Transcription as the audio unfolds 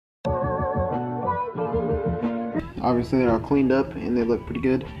obviously they're all cleaned up and they look pretty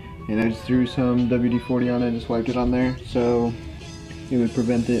good. And I just threw some WD-40 on it and just wiped it on there so it would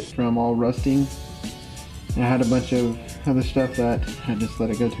prevent it from all rusting. And I had a bunch of other stuff that I just let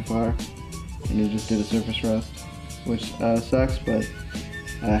it go too far and it just did a surface rust, which sucks, but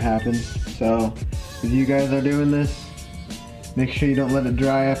happens. So if you guys are doing this, make sure you don't let it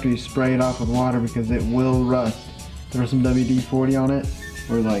dry after you spray it off with water because it will rust. Throw some WD-40 on it,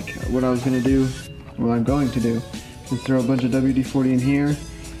 or like what I'm going to do is throw a bunch of WD-40 in here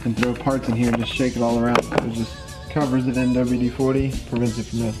and throw parts in here and just shake it all around. It just covers it in WD-40, prevents it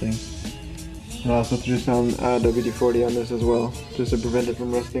from rusting. I also threw some WD-40 on this as well, just to prevent it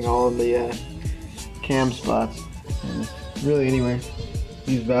from rusting all in the cam spots. And really, anyway,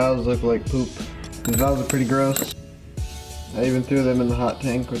 these valves look like poop. These valves are pretty gross. I even threw them in the hot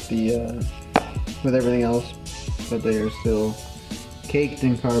tank with the with everything else, but they are still caked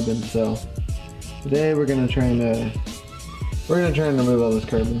in carbon. So today we're gonna try and remove all this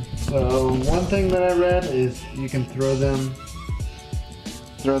carbon. So one thing that I read is you can throw them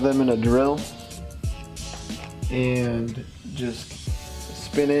in a drill and just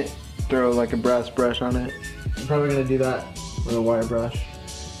spin it, throw like a brass brush on it. I'm probably gonna do that with a wire brush.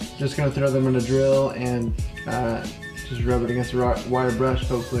 Just gonna throw them in a drill and just rub it against the wire brush.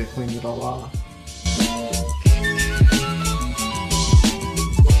 Hopefully it cleans it all off.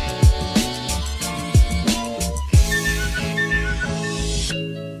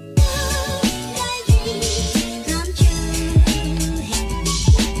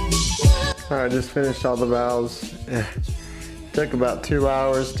 I just finished all the valves. Took about 2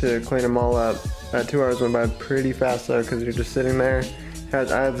 hours to clean them all up. 2 hours went by pretty fast though because you're just sitting there. I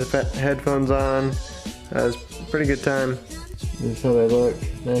had the headphones on. It was a pretty good time. This is how they look.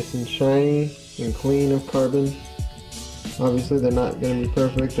 Nice and shiny and clean of carbon. Obviously they're not going to be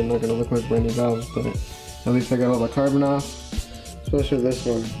perfect. They're not going to look like brand new valves, but at least I got all the carbon off. Especially this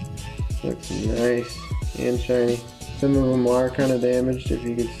one. Looks nice and shiny. Some of them are kind of damaged, if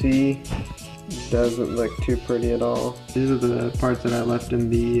you can see. It doesn't look too pretty at all. These are the parts that I left in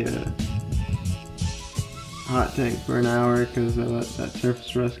the hot tank for an hour because I let that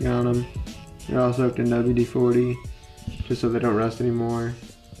surface rust get on them. They're all soaked in WD-40 just so they don't rust anymore.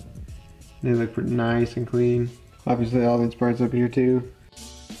 They look pretty nice and clean. Obviously all these parts up here too